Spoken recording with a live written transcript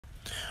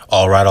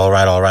All right, all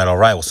right, all right, all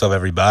right. What's up,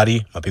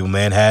 everybody? My people,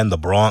 Manhattan, the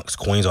Bronx,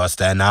 Queens, or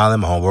Staten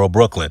Island, my homeworld,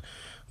 Brooklyn.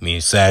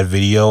 Sad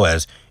video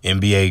as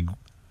NBA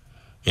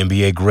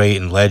great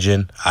and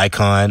legend,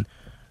 icon,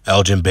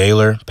 Elgin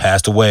Baylor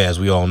passed away, as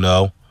we all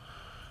know.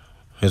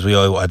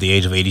 At the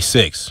age of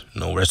 86.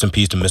 Rest in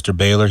peace to Mr.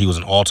 Baylor. He was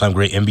an all-time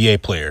great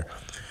NBA player.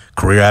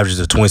 Career averages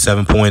of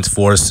 27 points,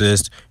 4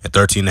 assists, and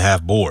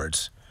 13.5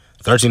 boards.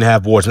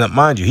 13.5 boards. Now,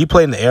 mind you, he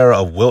played in the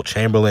era of Wilt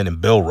Chamberlain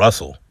and Bill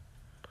Russell.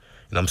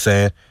 You know what I'm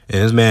saying?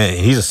 And this man,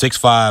 he's a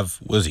 6'5",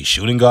 what is he,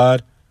 shooting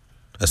guard?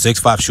 A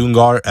 6'5" shooting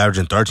guard,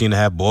 averaging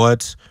 13.5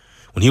 boards.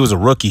 When he was a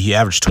rookie, he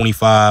averaged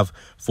 25,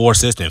 4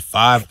 assists, and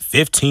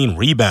 15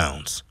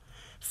 rebounds.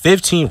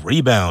 15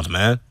 rebounds,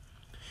 man.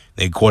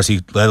 And of course,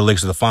 he led the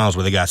Lakers to the finals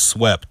where they got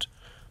swept,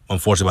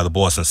 unfortunately, by the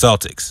Boston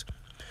Celtics.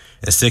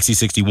 In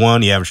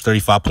 60-61, he averaged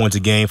 35 points a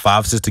game,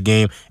 5 assists a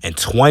game, and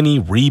 20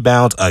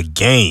 rebounds a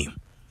game.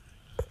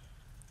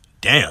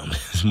 Damn,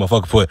 this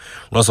motherfucker put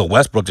Russell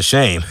Westbrook to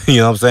shame. You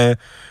know what I'm saying?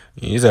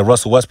 He said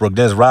Russell Westbrook,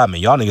 Dennis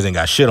Rodman. Y'all niggas ain't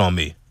got shit on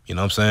me. You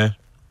know what I'm saying?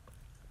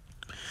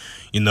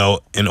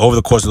 And over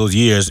the course of those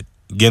years,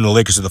 getting the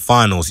Lakers to the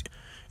finals,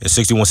 in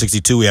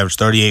 61-62, he averaged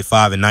 38,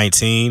 5, and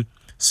 19.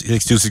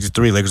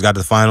 62-63, Lakers got to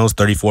the finals,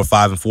 34,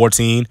 5, and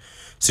 14.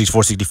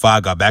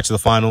 64-65, got back to the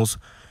finals.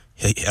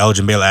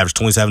 Elgin Baylor averaged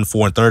 27,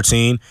 4, and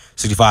 13.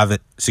 65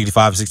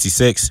 and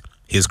 66,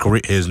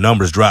 his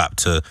numbers dropped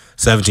to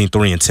 17,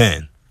 3, and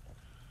 10.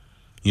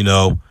 He's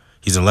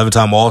an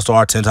 11-time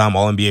All-Star, 10-time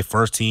All-NBA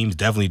first team. He's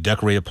definitely a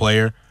decorated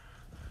player.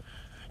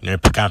 Kind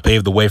of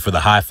paved the way for the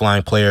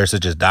high-flying players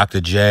such as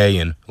Dr. J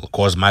and, of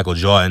course, Michael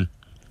Jordan.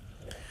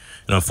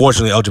 And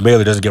unfortunately, Elgin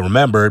Baylor doesn't get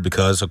remembered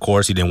because, of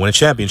course, he didn't win a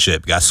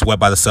championship. He got swept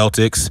by the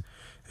Celtics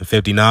in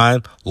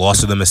 59,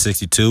 lost to them in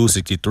 62,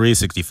 63,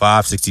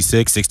 65,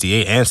 66,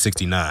 68, and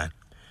 69.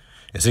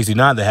 In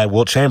 69, they had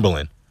Wilt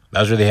Chamberlain.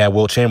 That was where they had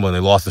Wilt Chamberlain. They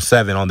lost to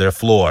 7 on their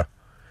floor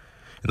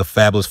in the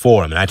Fabulous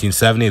Four. In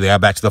 1970, they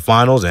got back to the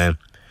finals, and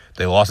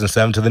they lost in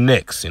 7 to the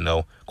Knicks.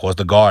 Of course,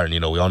 the Garden.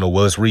 We all know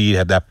Willis Reed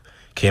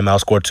came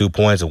out, scored 2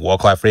 points, and Walt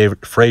Clyde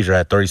Frazier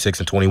had 36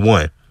 and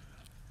 21.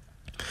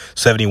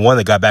 71,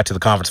 they got back to the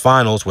conference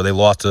finals where they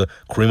lost to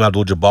Kareem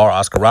Abdul-Jabbar,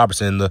 Oscar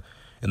Robertson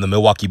in the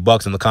Milwaukee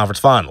Bucks in the conference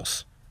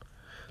finals.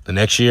 The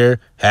next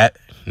year,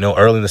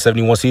 early in the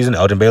 71 season,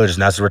 Elgin Baylor just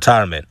announced his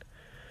retirement.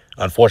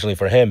 Unfortunately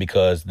for him,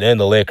 because then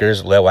the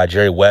Lakers, led by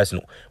Jerry West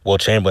and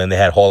Wilt Chamberlain, they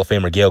had Hall of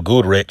Famer Gail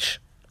Goodrich.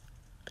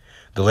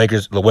 The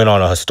Lakers went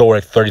on a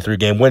historic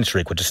 33-game win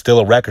streak, which is still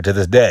a record to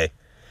this day.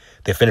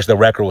 They finished the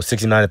record with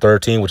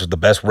 69-13, which is the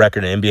best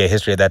record in NBA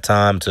history at that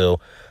time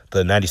until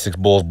the 96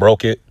 Bulls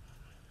broke it.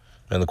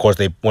 And, of course,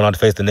 they went on to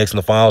face the Knicks in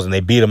the finals, and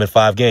they beat them in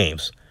 5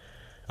 games.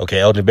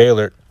 Elgin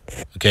Baylor,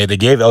 they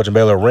gave Elgin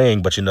Baylor a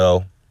ring, but,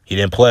 he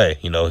didn't play.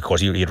 Of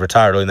course, he had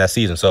retired early in that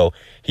season, so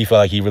he felt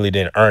like he really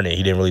didn't earn it.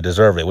 He didn't really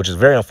deserve it, which is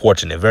very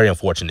unfortunate, very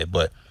unfortunate.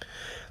 But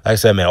like I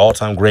said, man,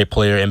 all-time great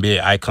player,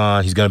 NBA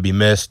icon. He's going to be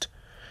missed.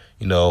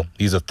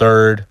 He's a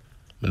third,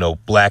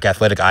 black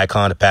athletic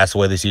icon to pass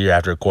away this year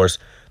after, of course,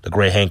 the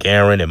great Hank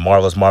Aaron and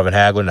marvelous Marvin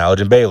Hagler, now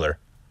Elgin Baylor.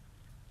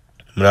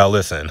 Now,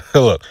 listen,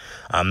 look,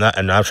 I'm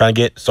not trying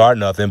to get started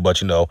nothing,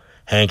 but,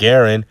 Hank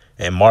Aaron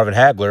and Marvin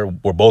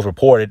Hagler were both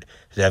reported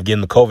to have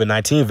gotten the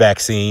COVID-19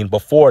 vaccine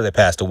before they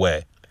passed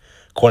away.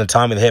 According to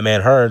Tommy the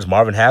Hitman Hearns,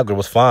 Marvin Hagler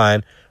was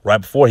fine right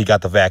before he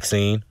got the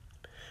vaccine.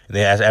 And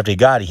then after he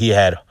got it, he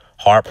had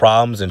heart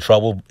problems and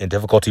trouble and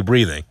difficulty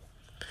breathing.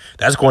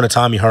 That's according to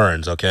Tommy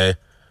Hearns, okay?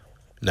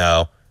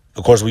 Now,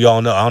 of course, we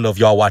all know, I don't know if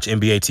y'all watch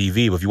NBA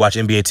TV, but if you watch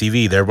NBA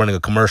TV, they're running a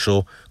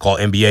commercial called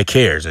NBA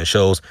Cares, and it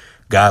shows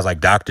guys like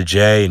Dr.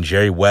 J and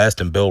Jerry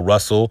West and Bill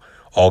Russell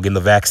all getting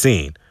the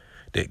vaccine.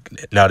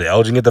 Now, did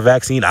Elgin get the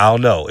vaccine? I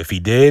don't know. If he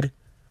did,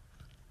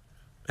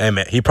 hey,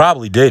 man, he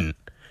probably didn't.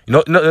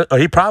 No,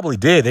 he probably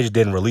did. They just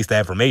didn't release that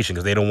information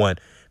because they don't want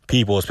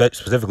people,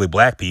 specifically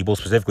black people,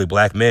 specifically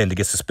black men, to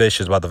get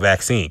suspicious about the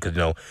vaccine because,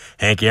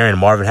 Hank Aaron and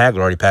Marvin Hagler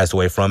already passed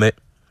away from it.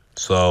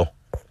 So,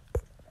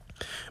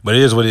 but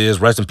it is what it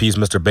is. Rest in peace,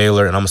 Mr.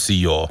 Baylor, and I'm going to see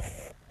y'all.